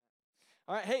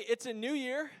All right, hey, it's a new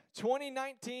year.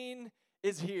 2019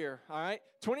 is here, all right?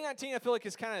 2019, I feel like,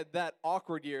 is kind of that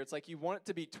awkward year. It's like you want it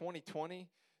to be 2020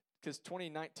 because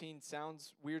 2019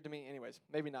 sounds weird to me. Anyways,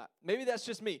 maybe not. Maybe that's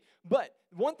just me. But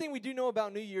one thing we do know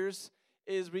about New Year's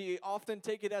is we often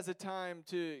take it as a time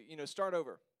to, start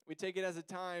over. We take it as a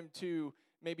time to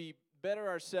maybe better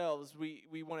ourselves.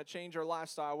 We want to change our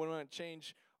lifestyle. We want to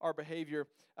change our behavior.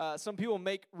 Some people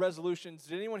make resolutions.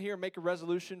 Did anyone here make a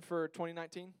resolution for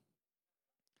 2019?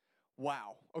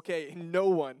 Wow. Okay, no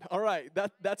one. All right,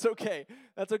 that's okay.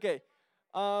 That's okay.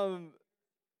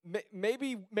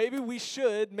 Maybe we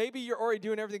should. Maybe you're already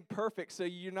doing everything perfect, so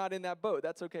you're not in that boat.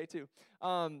 That's okay too.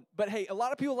 But hey, a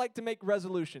lot of people like to make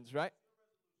resolutions, right?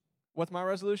 What's my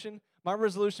resolution? My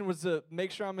resolution was to make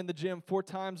sure I'm in the gym 4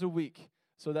 times a week.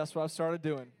 So that's what I started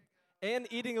doing, and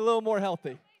eating a little more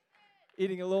healthy.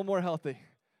 Eating a little more healthy.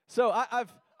 So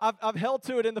I've held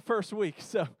to it in the first week,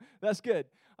 so that's good.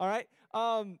 All right.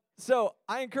 So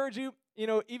I encourage you,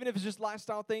 even if it's just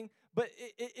lifestyle thing, but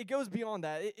it goes beyond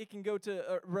that. It can go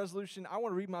to a resolution. I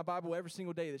want to read my Bible every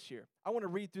single day this year. I want to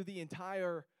read through the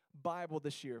entire Bible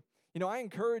this year. I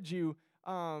encourage you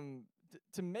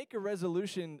to make a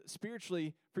resolution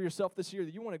spiritually for yourself this year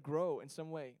that you want to grow in some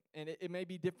way. And it may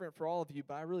be different for all of you,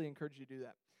 but I really encourage you to do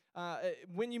that.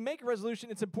 When you make a resolution,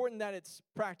 it's important that it's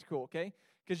practical, okay?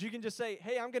 Because you can just say,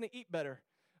 hey, I'm going to eat better.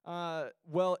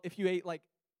 Well, if you ate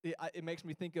it makes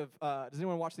me think of, does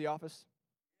anyone watch The Office?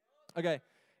 Okay.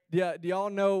 Do y'all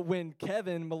know when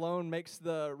Kevin Malone makes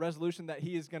the resolution that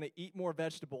he is going to eat more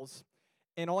vegetables,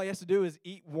 and all he has to do is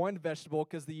eat one vegetable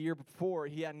because the year before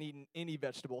he hadn't eaten any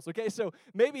vegetables, okay? So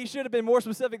maybe he should have been more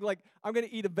specific, like, I'm going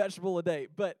to eat a vegetable a day.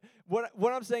 But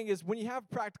what I'm saying is when you have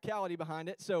practicality behind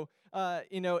it, so,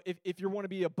 if you want to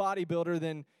be a bodybuilder,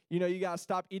 then, you got to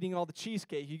stop eating all the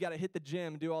cheesecake. You got to hit the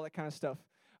gym, do all that kind of stuff.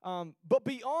 But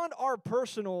beyond our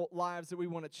personal lives that we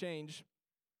want to change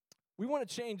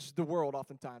the world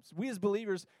oftentimes. We as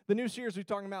believers, the new series we're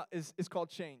talking about is called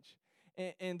Change.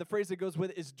 And the phrase that goes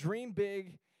with it is dream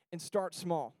big and start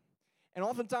small. And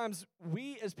oftentimes,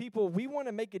 we as people, we want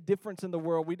to make a difference in the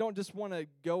world. We don't just want to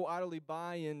go idly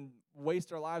by and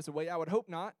waste our lives away. I would hope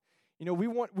not. We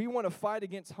want to fight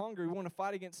against hunger. We want to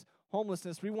fight against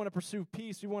homelessness. We want to pursue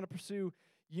peace. We want to pursue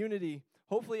unity.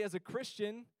 Hopefully, as a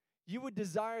Christian, you would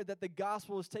desire that the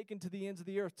gospel is taken to the ends of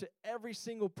the earth, to every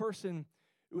single person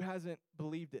who hasn't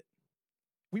believed it.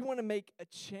 We want to make a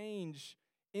change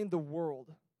in the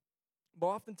world. But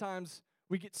oftentimes,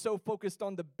 we get so focused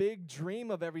on the big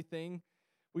dream of everything,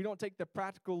 we don't take the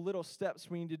practical little steps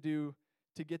we need to do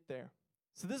to get there.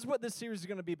 So this is what this series is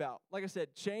going to be about. Like I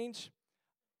said, change.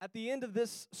 At the end of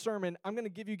this sermon, I'm going to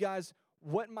give you guys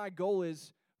what my goal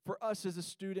is for us as a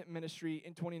student ministry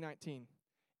in 2019.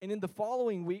 And in the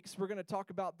following weeks, we're going to talk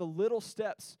about the little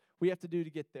steps we have to do to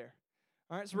get there.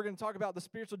 All right, so we're going to talk about the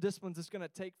spiritual disciplines it's going to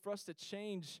take for us to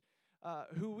change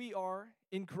who we are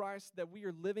in Christ, that we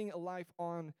are living a life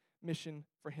on mission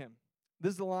for Him.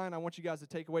 This is the line I want you guys to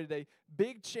take away today.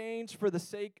 Big change for the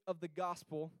sake of the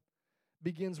gospel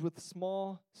begins with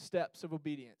small steps of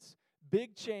obedience.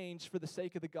 Big change for the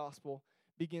sake of the gospel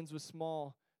begins with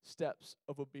small steps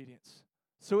of obedience.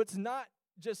 So it's not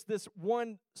just this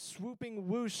one swooping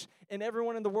whoosh and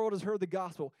everyone in the world has heard the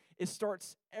gospel. It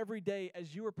starts every day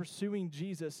as you are pursuing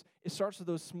Jesus. It starts with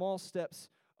those small steps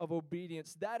of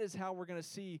obedience. That is how we're going to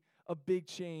see a big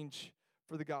change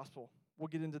for the gospel. We'll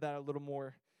get into that a little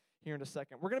more here in a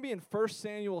second. We're going to be in 1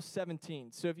 Samuel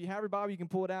 17. So if you have your Bible, you can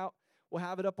pull it out. We'll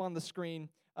have it up on the screen.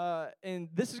 And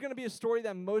this is going to be a story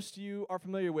that most of you are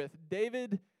familiar with.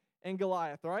 David and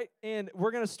Goliath, all right? And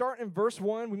we're going to start in verse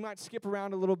 1. We might skip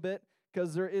around a little bit,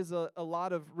 because there is a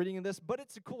lot of reading in this, but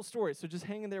it's a cool story, so just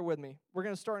hang in there with me. We're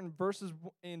going to start in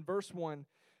verse 1. It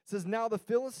says, Now the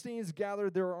Philistines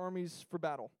gathered their armies for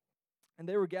battle, and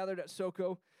they were gathered at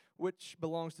Soko, which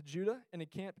belongs to Judah, and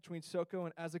encamped between Soko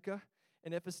and Azekah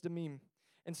and Ephes-Dammim.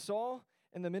 And Saul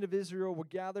and the men of Israel were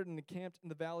gathered and encamped in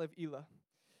the valley of Elah,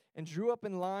 and drew up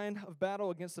in line of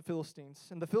battle against the Philistines.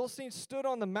 And the Philistines stood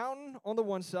on the mountain on the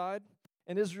one side,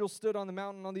 and Israel stood on the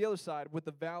mountain on the other side, with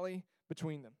the valley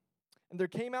between them. And there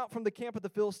came out from the camp of the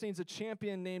Philistines a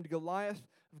champion named Goliath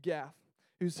of Gath,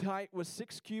 whose height was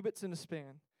 6 cubits and a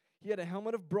span. He had a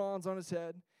helmet of bronze on his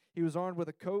head. He was armed with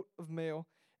a coat of mail,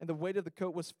 and the weight of the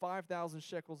coat was 5,000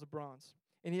 shekels of bronze.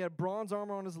 And he had bronze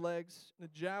armor on his legs, and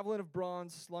a javelin of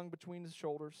bronze slung between his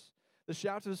shoulders. The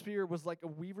shaft of his spear was like a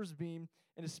weaver's beam,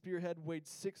 and his spearhead weighed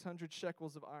 600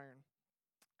 shekels of iron.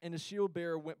 And his shield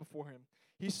bearer went before him.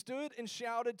 He stood and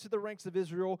shouted to the ranks of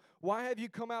Israel, Why have you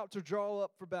come out to draw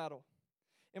up for battle?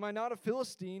 Am I not a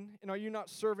Philistine, and are you not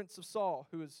servants of Saul,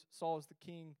 Saul is the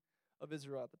king of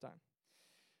Israel at the time?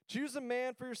 Choose a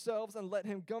man for yourselves and let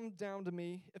him come down to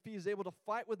me. If he is able to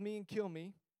fight with me and kill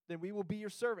me, then we will be your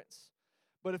servants.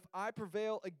 But if I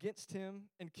prevail against him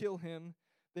and kill him,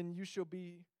 then you shall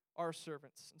be our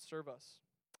servants and serve us."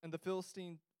 And the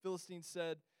Philistine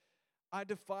said, "I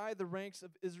defy the ranks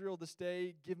of Israel this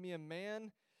day. Give me a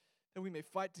man that we may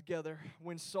fight together."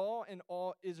 When Saul and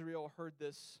all Israel heard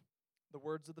this, the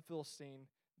words of the Philistine,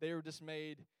 they were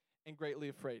dismayed and greatly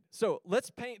afraid. So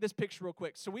let's paint this picture real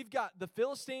quick. So we've got the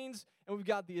Philistines and we've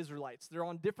got the Israelites. They're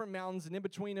on different mountains, and in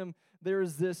between them, there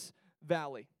is this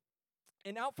valley.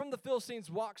 And out from the Philistines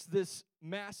walks this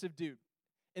massive dude.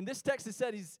 In this text, it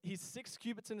said he's 6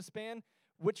 cubits in a span,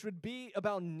 which would be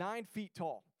about 9 feet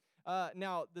tall.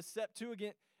 Now, the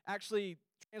Septuagint actually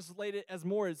translated as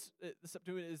more as the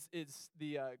Septuagint is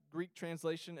the Greek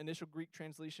translation, initial Greek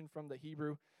translation from the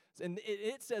Hebrew. And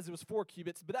it says it was 4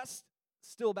 cubits, but that's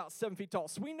still about 7 feet tall.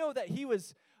 So we know that he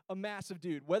was a massive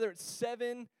dude. Whether it's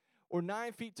 7 or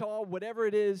 9 feet tall, whatever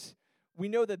it is, we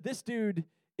know that this dude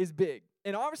is big.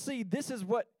 And obviously, this is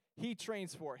what he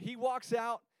trains for. He walks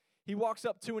out, he walks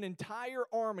up to an entire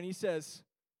arm, and he says,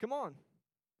 "Come on,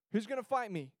 who's going to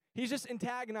fight me?" He's just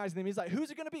antagonizing them. He's like,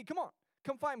 "Who's it going to be? Come on,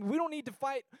 come fight me. We don't need to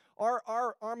fight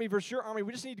our army versus your army.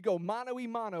 We just need to go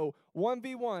mano-y-mano,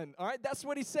 1v1. All right, that's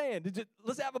what he's saying.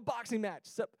 Let's have a boxing match,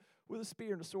 except with a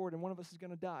spear and a sword, and one of us is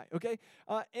going to die, okay?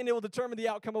 And it will determine the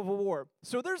outcome of a war.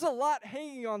 So there's a lot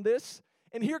hanging on this,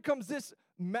 and here comes this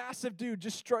massive dude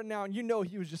just strutting out, and you know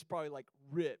he was just probably, like,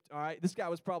 ripped, all right? This guy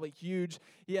was probably huge.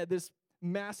 He had this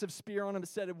massive spear on him. It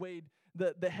said it weighed,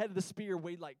 the head of the spear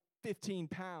weighed, like, 15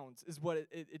 pounds is what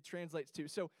it translates to.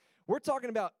 So we're talking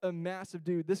about a massive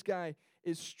dude. This guy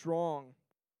is strong.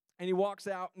 And he walks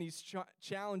out, and he's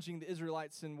challenging the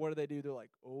Israelites, and what do? They're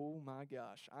like, "Oh, my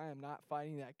gosh, I am not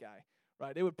fighting that guy,"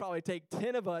 right? It would probably take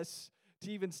 10 of us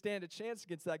to even stand a chance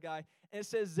against that guy. And it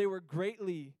says they were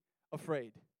greatly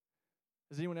afraid.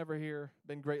 Has anyone ever here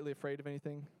been greatly afraid of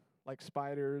anything? Like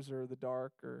spiders or the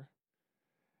dark? Or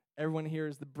everyone here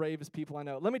is the bravest people I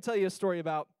know. Let me tell you a story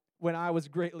about when I was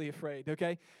greatly afraid,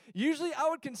 okay? Usually I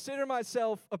would consider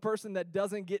myself a person that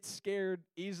doesn't get scared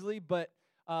easily, but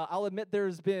I'll admit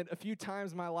there's been a few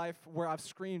times in my life where I've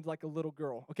screamed like a little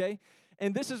girl, okay?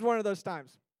 And this is one of those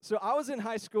times. So I was in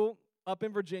high school up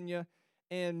in Virginia,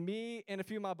 and me and a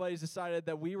few of my buddies decided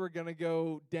that we were going to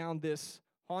go down this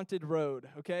haunted road,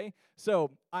 okay?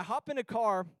 So I hop in a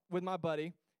car with my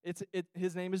buddy.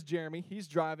 His name is Jeremy. He's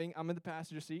driving. I'm in the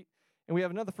passenger seat. And we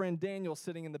have another friend, Daniel,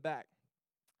 sitting in the back.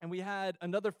 And we had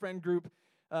another friend group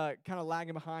kind of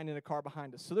lagging behind in a car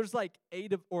behind us. So there's like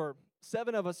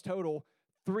 7 of us total,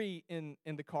 3 in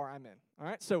the car I'm in, all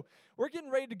right? So we're getting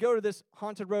ready to go to this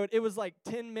haunted road. It was like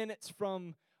 10 minutes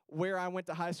from where I went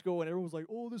to high school, and everyone was like,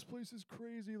 "Oh, this place is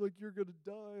crazy, like you're going to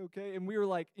die," okay? And we were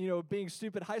like, being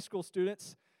stupid high school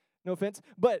students, no offense,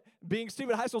 but being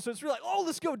stupid high school students, we're like, "Oh,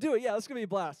 let's go do it. Yeah, it's going to be a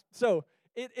blast." So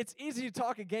it's easy to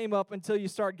talk a game up until you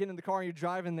start getting in the car and you're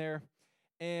driving there.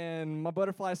 And my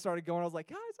butterflies started going. I was like,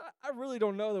 "Guys, I really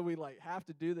don't know that we like have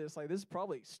to do this. Like, this is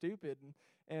probably stupid."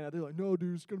 And they're like, "No,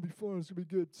 dude, it's going to be fun. It's going to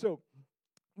be good." So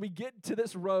we get to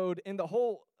this road, and the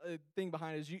whole thing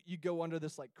behind it is you go under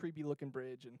this like creepy-looking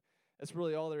bridge, and that's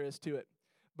really all there is to it.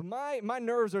 But my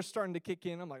nerves are starting to kick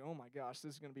in. I'm like, "Oh, my gosh,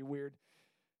 this is going to be weird."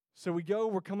 So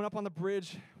we're coming up on the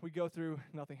bridge. We go through.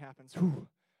 Nothing happens. Whew,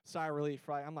 sigh of relief,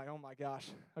 right? I'm like, "Oh, my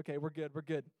gosh. Okay, we're good. We're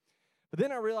good." But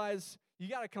then I realized you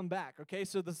got to come back, okay?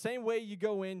 So the same way you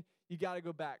go in, you got to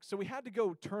go back. So we had to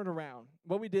go turn around.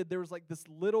 What we did, there was like this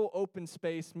little open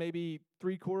space, maybe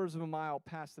 3/4 of a mile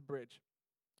past the bridge.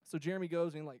 So Jeremy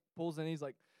goes and like pulls in. He's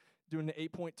like doing the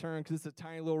 8-point turn because it's a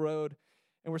tiny little road.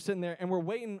 And we're sitting there, and we're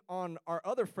waiting on our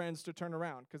other friends to turn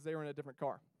around because they were in a different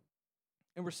car.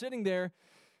 And we're sitting there,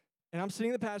 and I'm sitting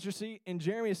in the passenger seat, and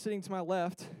Jeremy is sitting to my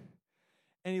left.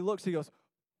 And he looks, he goes,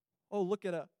 "Oh, look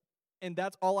at her." And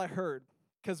that's all I heard.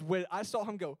 Because when I saw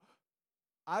him go,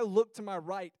 I looked to my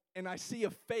right, and I see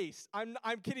a face. I'm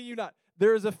kidding you not.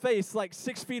 There is a face like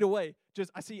 6 feet away.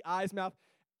 Just I see eyes, mouth.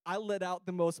 I let out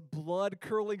the most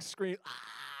blood-curdling scream.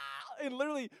 Ah! And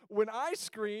literally, when I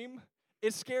scream,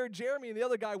 it scared Jeremy and the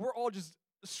other guy. We're all just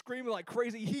screaming like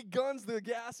crazy. He guns the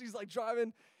gas. He's like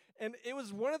driving. And it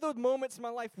was one of those moments in my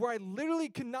life where I literally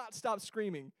could not stop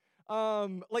screaming.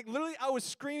 Like literally, I was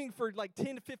screaming for like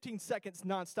 10 to 15 seconds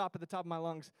nonstop at the top of my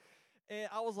lungs. And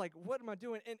I was like, "What am I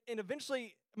doing?" And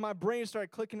eventually, my brain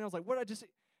started clicking. And I was like, "What did I just say?"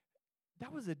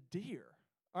 That was a deer.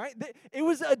 All right? It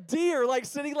was a deer, like,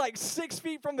 sitting, like, 6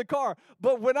 feet from the car.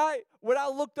 But when I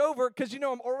looked over, because,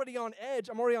 I'm already on edge.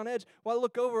 When I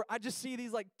look over, I just see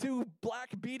these, like, 2 black,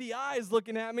 beady eyes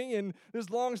looking at me. And this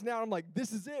long snout. I'm like,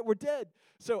 "This is it. We're dead."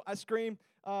 So I scream.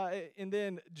 And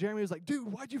then Jeremy was like,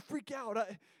 dude, why'd you freak out?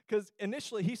 Because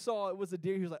initially he saw it was a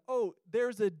deer. He was like, oh,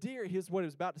 there's a deer. Here's what he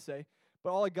was about to say.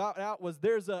 But all I got out was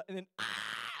and then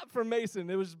from Mason.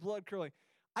 It was just blood curling.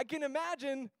 I can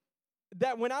imagine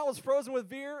that when I was frozen with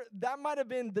fear, that might have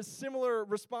been the similar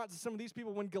response to some of these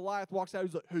people when Goliath walks out.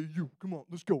 He's like, hey, you, come on,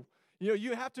 let's go. You know,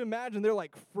 you have to imagine they're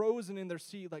like frozen in their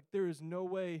seat. Like, there is no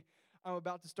way I'm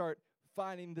about to start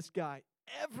fighting this guy.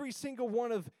 Every single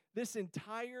one of this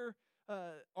entire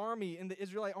army in the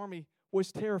Israelite army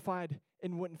was terrified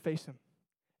and wouldn't face him,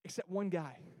 except one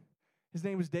guy. His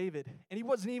name was David, and he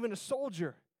wasn't even a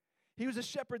soldier. He was a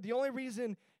shepherd. The only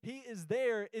reason he is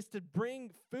there is to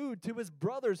bring food to his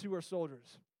brothers who are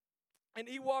soldiers. And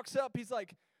he walks up, he's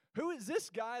like, who is this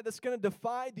guy that's going to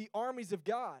defy the armies of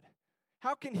God?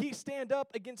 How can he stand up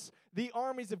against the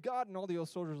armies of God? And all the old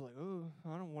soldiers are like, oh,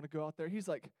 I don't want to go out there. He's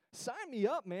like, sign me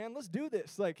up, man. Let's do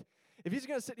this. Like, if he's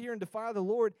going to sit here and defy the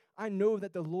Lord, I know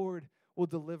that the Lord will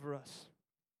deliver us.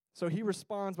 So he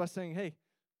responds by saying, hey,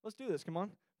 let's do this. Come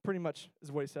on. Pretty much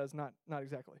is what he says, not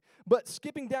exactly. But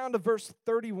skipping down to verse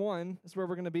 31 is where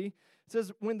we're going to be. It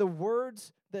says, when the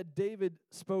words that David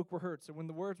spoke were heard. So when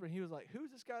he was like, who's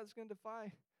this guy that's going to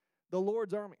defy the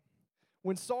Lord's army?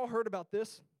 When Saul heard about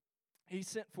this, he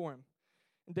sent for him.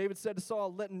 And David said to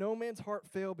Saul, let no man's heart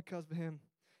fail because of him.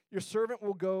 Your servant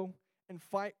will go and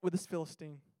fight with this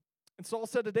Philistine. And Saul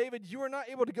said to David, you are not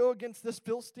able to go against this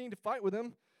Philistine to fight with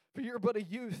him, for you are but a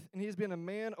youth, and he has been a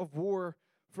man of war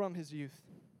from his youth.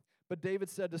 But David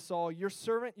said to Saul, your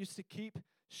servant used to keep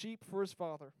sheep for his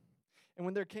father. And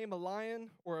when there came a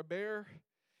lion or a bear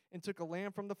and took a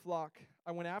lamb from the flock,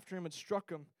 I went after him and struck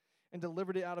him and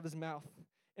delivered it out of his mouth.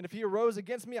 And if he arose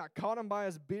against me, I caught him by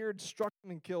his beard, struck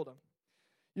him, and killed him.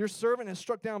 Your servant has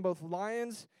struck down both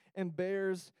lions and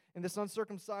bears, and this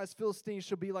uncircumcised Philistine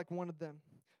shall be like one of them.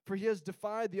 For he has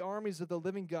defied the armies of the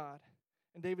living God.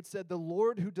 And David said, the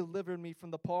Lord who delivered me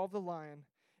from the paw of the lion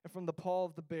and from the paw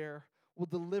of the bear will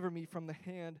deliver me from the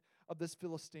hand of this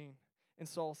Philistine. And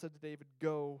Saul said to David,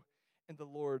 go, and the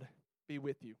Lord be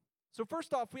with you. So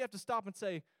first off, we have to stop and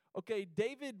say, okay,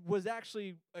 David was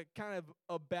actually kind of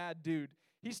a bad dude.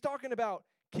 He's talking about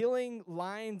killing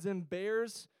lions and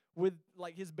bears with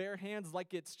like his bare hands,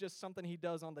 like it's just something he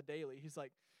does on the daily. He's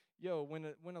like, yo,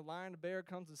 when a lion or bear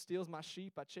comes and steals my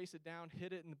sheep, I chase it down,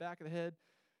 hit it in the back of the head,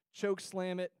 choke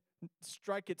slam it,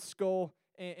 strike its skull,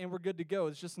 and we're good to go.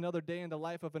 It's just another day in the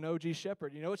life of an OG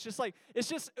shepherd. You know,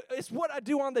 it's what I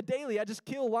do on the daily. I just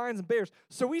kill lions and bears.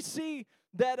 So we see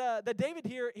that David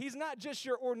here, he's not just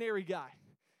your ordinary guy,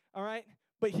 all right?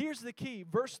 But here's the key.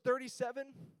 Verse 37,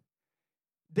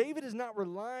 David is not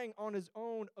relying on his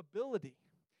own ability.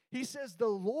 He says, the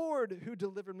Lord who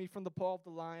delivered me from the paw of the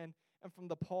lion and from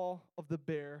the paw of the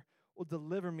bear will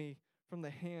deliver me from the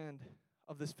hand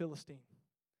of this Philistine.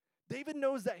 David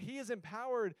knows that he is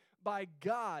empowered by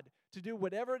God to do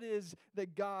whatever it is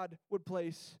that God would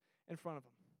place in front of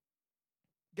him.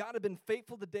 God had been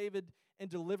faithful to David in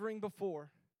delivering before,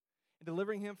 and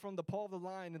delivering him from the paw of the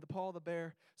lion and the paw of the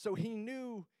bear, so he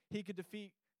knew he could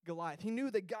defeat Goliath. He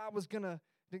knew that God was gonna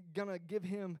give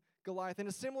him Goliath. In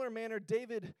a similar manner,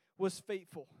 David was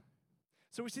faithful.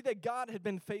 So we see that God had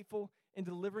been faithful in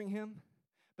delivering him,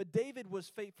 but David was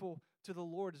faithful to the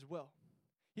Lord as well.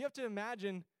 You have to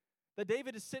imagine that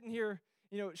David is sitting here,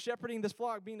 shepherding this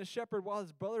flock, being a shepherd while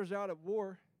his brothers are out at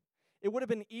war. It would have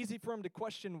been easy for him to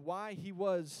question why he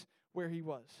was where he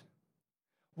was.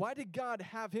 Why did God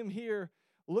have him here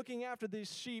looking after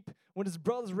these sheep when his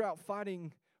brothers were out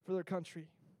fighting for their country?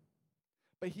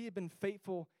 But he had been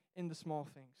faithful in the small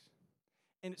things.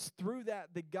 And it's through that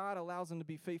God allows him to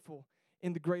be faithful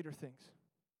in the greater things.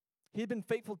 He had been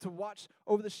faithful to watch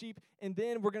over the sheep, and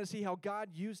then we're going to see how God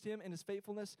used him and his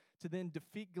faithfulness to then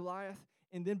defeat Goliath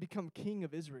and then become king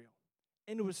of Israel.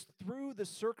 And it was through the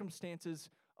circumstances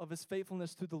of his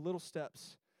faithfulness through the little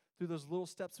steps, through those little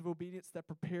steps of obedience that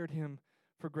prepared him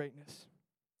for greatness.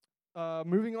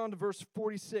 Moving on to verse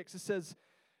 46, it says,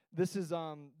 this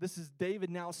is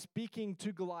David now speaking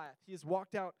to Goliath. He has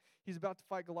walked out. He's about to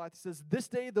fight Goliath. He says, this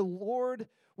day the Lord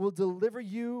will deliver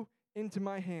you into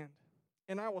my hand,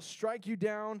 and I will strike you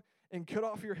down and cut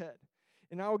off your head.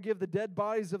 And I will give the dead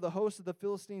bodies of the host of the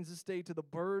Philistines this day to the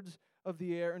birds of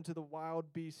the air and to the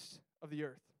wild beasts of the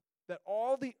earth, that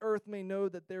all the earth may know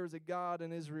that there is a God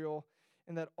in Israel,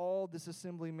 and that all this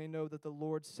assembly may know that the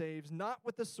Lord saves, not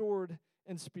with the sword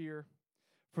and spear,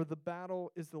 for the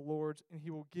battle is the Lord's, and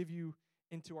he will give you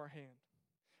into our hand.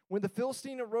 When the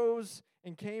Philistine arose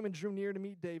and came and drew near to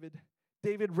meet David,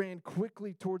 David ran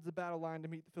quickly towards the battle line to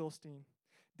meet the Philistine.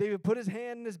 David put his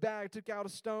hand in his bag, took out a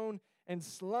stone, and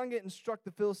slung it and struck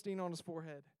the Philistine on his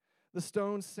forehead. The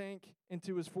stone sank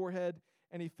into his forehead,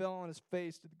 and he fell on his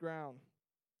face to the ground.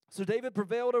 So David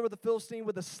prevailed over the Philistine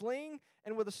with a sling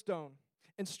and with a stone,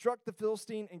 and struck the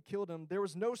Philistine and killed him. There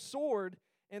was no sword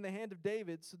in the hand of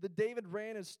David, so that David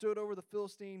ran and stood over the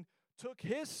Philistine, took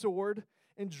his sword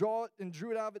and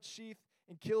drew it out of its sheath,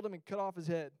 and killed him and cut off his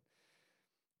head.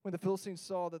 When the Philistines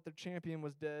saw that their champion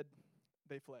was dead,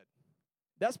 they fled.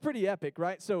 That's pretty epic,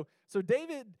 right? So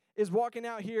David is walking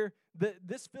out here.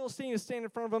 This Philistine is standing in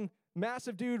front of him,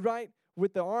 massive dude, right?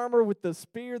 With the armor, with the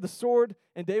spear, the sword,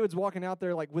 and David's walking out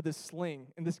there like with his sling.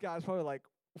 And this guy's probably like,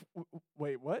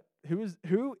 wait, what?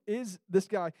 Who is this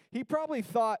guy? He probably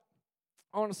thought,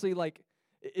 honestly, like,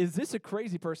 is this a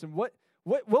crazy person? What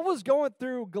was going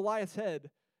through Goliath's head?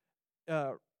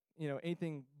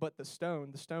 Anything but the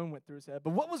stone. The stone went through his head.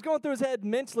 But what was going through his head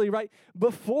mentally, right?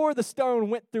 Before the stone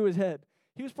went through his head,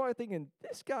 he was probably thinking,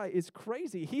 this guy is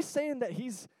crazy. He's saying that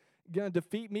he's going to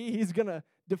defeat me. He's going to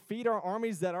defeat our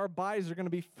armies, that our bodies are going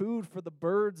to be food for the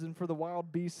birds and for the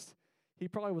wild beasts. He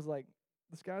probably was like,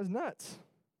 this guy's nuts.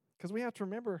 Because we have to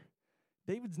remember,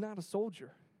 David's not a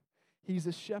soldier. He's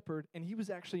a shepherd, and he was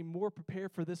actually more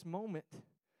prepared for this moment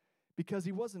because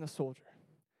he wasn't a soldier,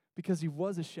 because he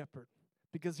was a shepherd,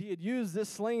 because he had used this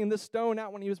sling and this stone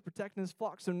out when he was protecting his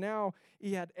flock. So now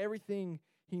he had everything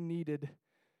he needed.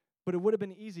 But it would have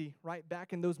been easy, right,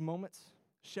 back in those moments,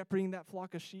 shepherding that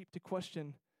flock of sheep, to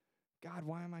question, God,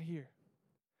 why am I here?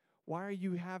 Why are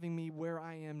you having me where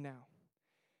I am now?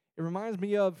 It reminds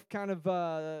me of kind of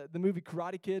the movie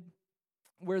Karate Kid,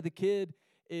 where the kid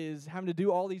is having to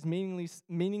do all these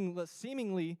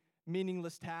seemingly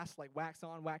meaningless tasks, like wax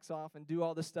on, wax off, and do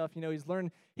all this stuff. He's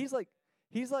learning. He's like,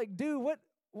 dude,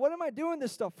 what am I doing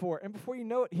this stuff for? And before you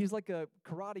know it, he's like a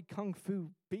karate kung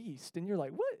fu beast. And you're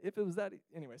like, what? If it was that?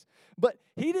 Anyways. But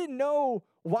he didn't know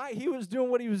why he was doing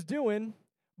what he was doing,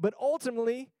 but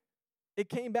ultimately, it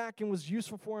came back and was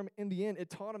useful for him in the end. It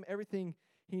taught him everything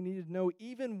he needed to know,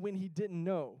 even when he didn't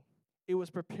know. It was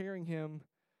preparing him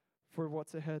for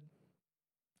what's ahead.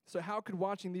 So how could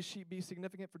watching these sheep be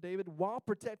significant for David? While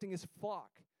protecting his flock,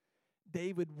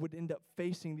 David would end up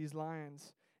facing these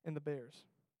lions and the bears.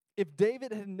 If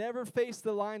David had never faced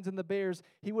the lions and the bears,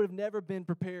 he would have never been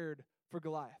prepared for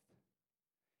Goliath.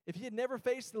 If he had never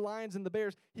faced the lions and the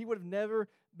bears, he would have never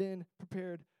been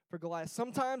prepared for Goliath.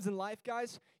 Sometimes in life,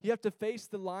 guys, you have to face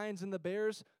the lions and the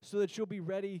bears so that you'll be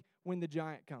ready when the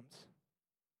giant comes.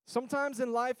 Sometimes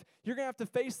in life, you're going to have to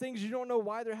face things you don't know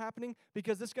why they're happening,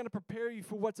 because it's going to prepare you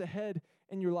for what's ahead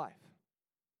in your life.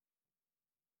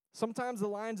 Sometimes the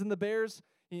lions and the bears,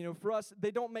 for us,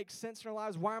 they don't make sense in our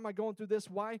lives. Why am I going through this?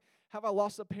 Why have I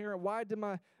lost a parent? Why did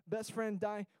my best friend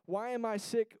die? Why am I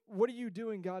sick? What are you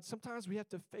doing, God? Sometimes we have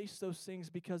to face those things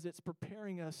because it's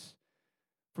preparing us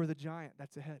for the giant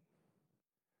that's ahead.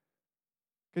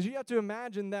 Because you have to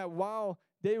imagine that while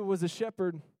David was a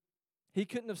shepherd, he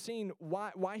couldn't have seen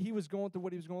why he was going through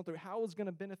what he was going through, how it was going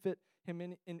to benefit him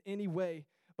in any way,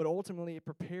 but ultimately it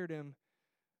prepared him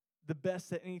the best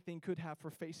that anything could have for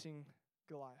facing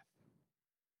Goliath.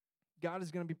 God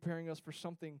is going to be preparing us for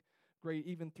something great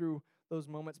even through those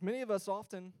moments. Many of us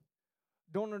often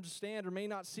don't understand or may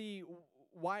not see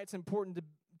why it's important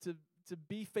to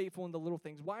be faithful in the little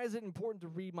things. Why is it important to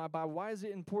read my Bible? Why is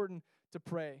it important to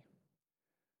pray?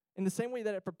 In the same way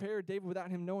that it prepared David without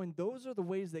him knowing, those are the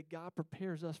ways that God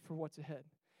prepares us for what's ahead.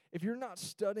 If you're not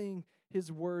studying his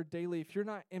word daily, if you're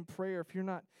not in prayer, if you're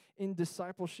not in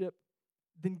discipleship,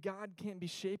 then God can't be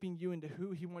shaping you into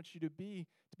who he wants you to be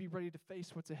ready to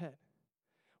face what's ahead.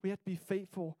 We have to be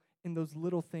faithful in those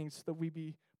little things so that we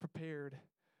be prepared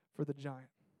for the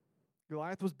giant.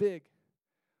 Goliath was big,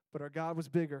 but our God was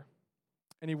bigger.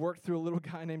 And he worked through a little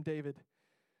guy named David.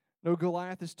 No,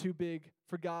 Goliath is too big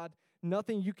for God.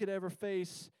 Nothing you could ever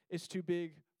face is too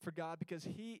big for God, because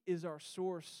he is our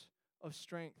source of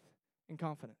strength and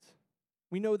confidence.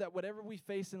 We know that whatever we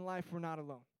face in life, we're not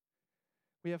alone.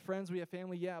 We have friends, we have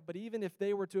family, yeah, but even if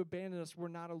they were to abandon us, we're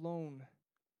not alone.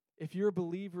 If you're a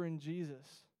believer in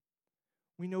Jesus,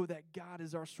 we know that God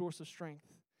is our source of strength.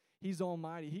 He's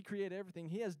almighty. He created everything.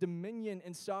 He has dominion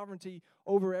and sovereignty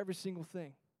over every single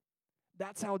thing.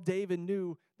 That's how David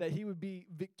knew that he would be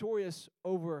victorious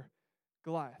over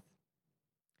Goliath.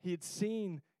 He had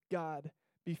seen God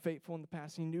be faithful in the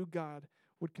past. He knew God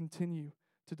would continue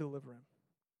to deliver him.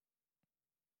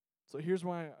 So here's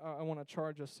what I want to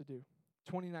charge us to do.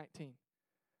 2019.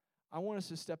 I want us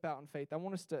to step out in faith. I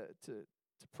want us to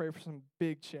pray for some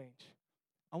big change.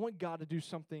 I want God to do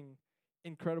something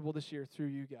incredible this year through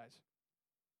you guys.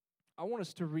 I want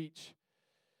us to reach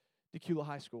Decula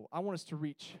High School. I want us to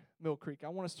reach Mill Creek. I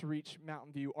want us to reach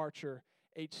Mountain View, Archer,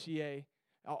 HCA,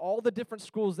 all the different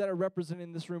schools that are represented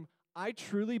in this room. I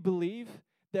truly believe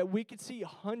that we could see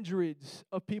hundreds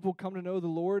of people come to know the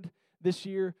Lord this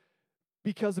year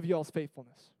because of y'all's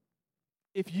faithfulness.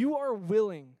 If you are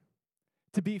willing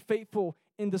to be faithful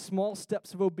in the small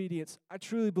steps of obedience, I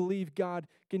truly believe God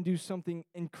can do something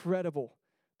incredible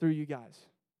through you guys.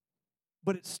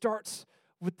 But it starts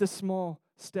with the small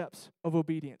steps of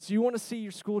obedience. You want to see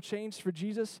your school changed for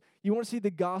Jesus? You want to see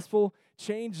the gospel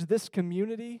change this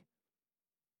community?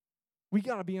 We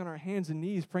got to be on our hands and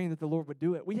knees praying that the Lord would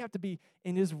do it. We have to be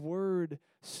in His Word,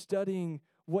 studying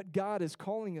what God is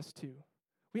calling us to.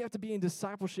 We have to be in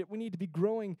discipleship. We need to be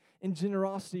growing in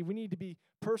generosity. We need to be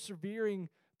persevering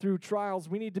through trials.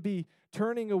 We need to be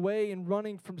turning away and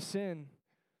running from sin.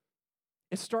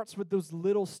 It starts with those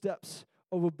little steps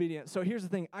of obedience. So here's the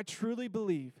thing. I truly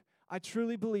believe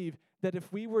that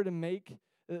if we were to make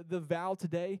the vow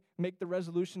today, make the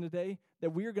resolution today,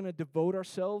 that we are going to devote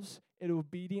ourselves in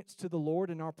obedience to the Lord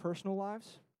in our personal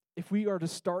lives, if we are to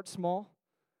start small,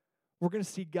 we're going to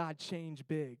see God change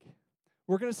big.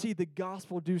 We're going to see the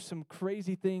gospel do some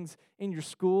crazy things in your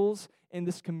schools, in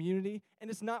this community. And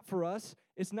it's not for us.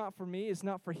 It's not for me. It's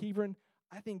not for Hebron.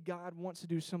 I think God wants to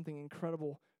do something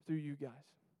incredible through you guys.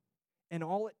 And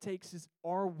all it takes is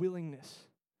our willingness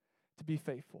to be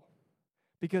faithful.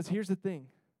 Because here's the thing.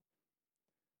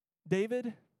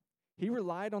 David, he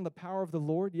relied on the power of the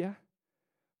Lord, yeah.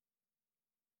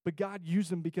 But God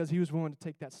used him because he was willing to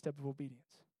take that step of obedience.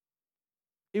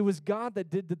 It was God that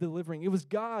did the delivering. It was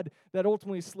God that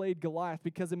ultimately slayed Goliath,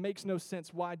 because it makes no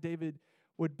sense why David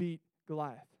would beat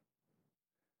Goliath.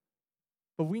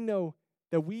 But we know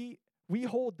that we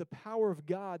hold the power of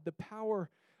God, the power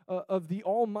of the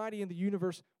Almighty in the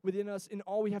universe within us, and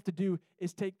all we have to do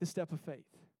is take the step of faith.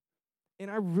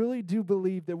 And I really do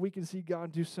believe that we can see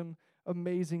God do some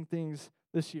amazing things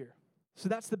this year. So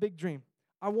that's the big dream.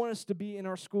 I want us to be in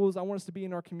our schools. I want us to be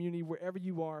in our community, wherever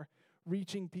you are,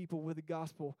 reaching people with the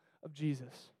gospel of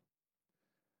Jesus.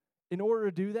 In order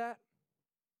to do that,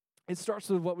 it starts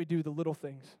with what we do, the little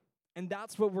things. And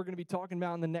that's what we're going to be talking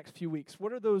about in the next few weeks.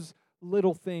 What are those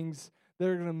little things that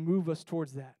are going to move us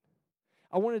towards that?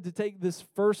 I wanted to take this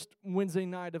first Wednesday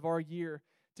night of our year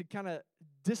to kind of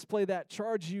display that,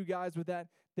 charge you guys with that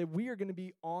we are going to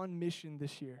be on mission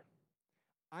this year.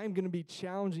 I'm going to be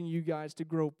challenging you guys to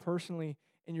grow personally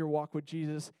in your walk with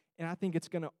Jesus, and I think it's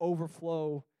going to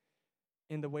overflow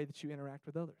in the way that you interact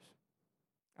with others.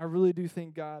 I really do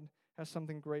think God has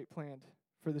something great planned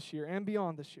for this year and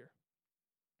beyond this year.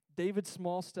 David's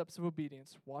small steps of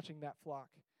obedience, watching that flock,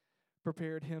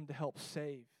 prepared him to help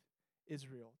save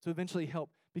Israel, to eventually help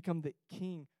become the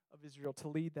king of Israel, to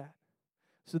lead that.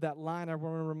 So that line I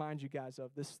want to remind you guys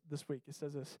of this week, it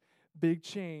says this: big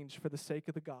change for the sake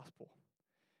of the gospel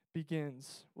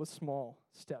begins with small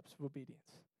steps of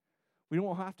obedience. We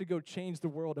don't have to go change the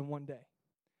world in one day.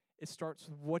 It starts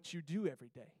with what you do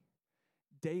every day,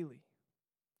 daily.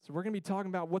 So we're going to be talking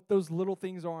about what those little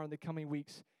things are in the coming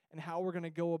weeks and how we're going to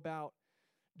go about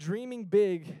dreaming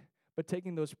big, but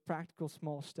taking those practical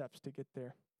small steps to get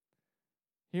there.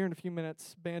 Here in a few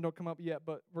minutes, band don't come up yet,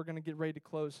 but we're going to get ready to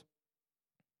close.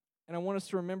 And I want us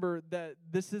to remember that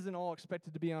this isn't all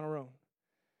expected to be on our own.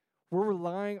 We're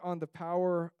relying on the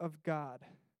power of God.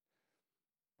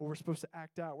 But we're supposed to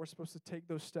act out. We're supposed to take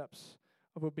those steps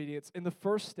of obedience. And the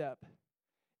first step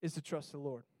is to trust the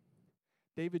Lord.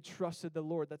 David trusted the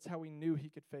Lord. That's how he knew he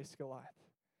could face Goliath.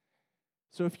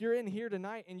 So if you're in here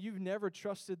tonight and you've never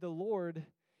trusted the Lord,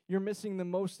 you're missing the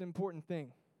most important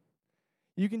thing.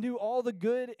 You can do all the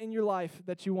good in your life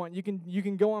that you want. You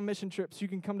can go on mission trips. You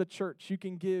can come to church. You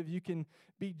can give. You can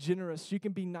be generous. You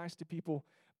can be nice to people.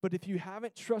 But if you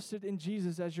haven't trusted in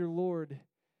Jesus as your Lord,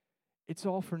 it's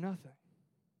all for nothing.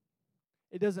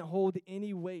 It doesn't hold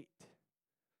any weight.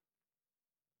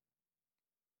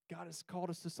 God has called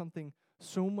us to something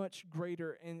so much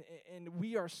greater, and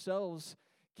we ourselves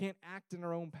can't act in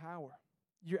our own power.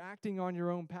 You're acting on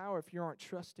your own power if you aren't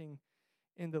trusting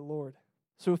in the Lord.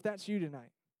 So if that's you tonight,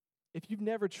 if you've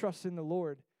never trusted in the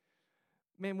Lord,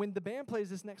 man, when the band plays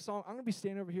this next song, I'm going to be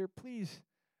standing over here. Please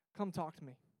come talk to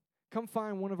me. Come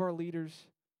find one of our leaders.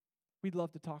 We'd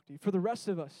love to talk to you. For the rest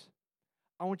of us,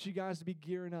 I want you guys to be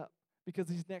gearing up, because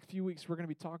these next few weeks we're going to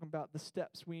be talking about the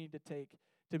steps we need to take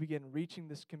to begin reaching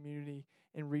this community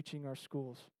and reaching our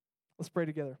schools. Let's pray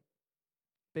together.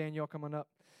 Band, y'all come on up.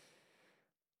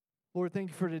 Lord, thank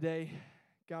you for today.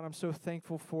 God, I'm so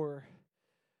thankful for,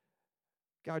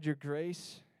 God, your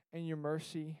grace and your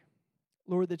mercy.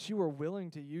 Lord, that you are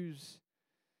willing to use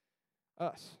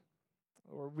us.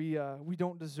 Lord, we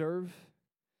don't deserve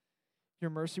your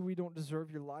mercy. We don't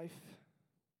deserve your life.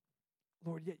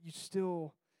 Lord, yet you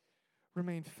still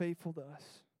remain faithful to us.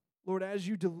 Lord, as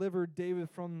you delivered David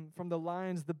from the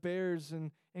lions, the bears,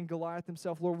 and Goliath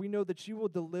himself, Lord, we know that you will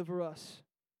deliver us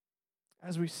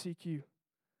as we seek you.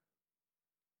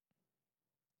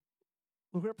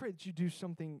 Lord, I pray that you do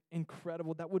something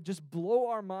incredible that would just blow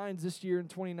our minds this year in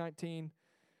 2019.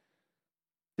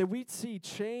 That we'd see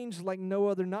change like no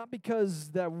other, not because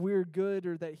that we're good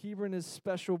or that Hebron is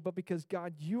special, but because,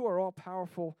 God, you are all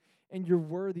powerful and you're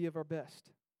worthy of our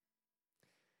best.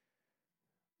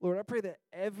 Lord, I pray that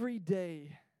every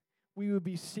day we would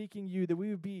be seeking you, that we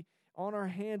would be on our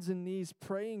hands and knees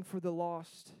praying for the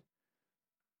lost,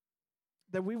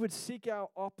 that we would seek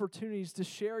out opportunities to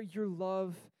share your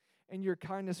love and your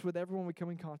kindness with everyone we come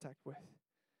in contact with.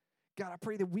 God, I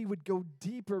pray that we would go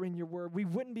deeper in your word. We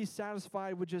wouldn't be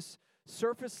satisfied with just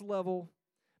surface level,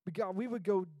 but God, we would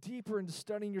go deeper into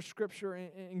studying your scripture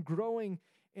and growing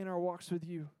in our walks with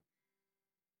you.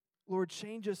 Lord,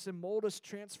 change us and mold us,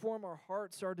 transform our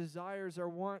hearts, our desires, our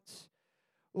wants.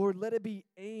 Lord, let it be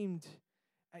aimed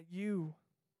at you.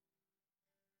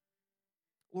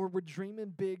 Lord, we're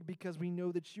dreaming big because we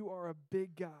know that you are a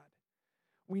big God.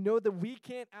 We know that we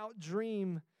can't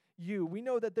outdream you. We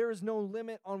know that there is no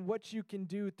limit on what you can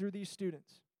do through these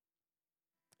students.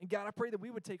 And God, I pray that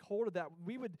we would take hold of that.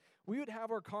 We would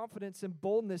have our confidence and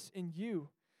boldness in you,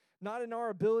 not in our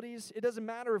abilities. It doesn't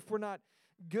matter if we're not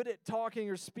good at talking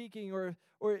or speaking or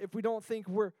if we don't think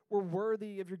we're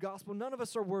worthy of your gospel. None of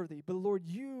us are worthy. But Lord,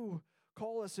 you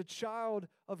call us a child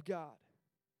of God.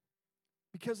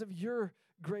 Because of your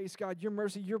grace, God, your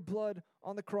mercy, your blood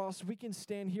on the cross, we can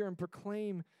stand here and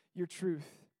proclaim your truth.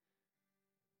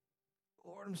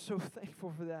 Lord, I'm so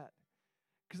thankful for that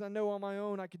because I know on my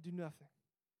own I could do nothing.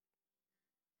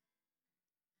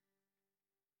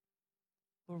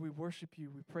 Lord, we worship you.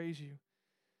 We praise you.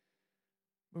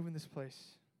 Move in this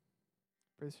place.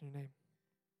 Praise in your name.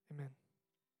 Amen.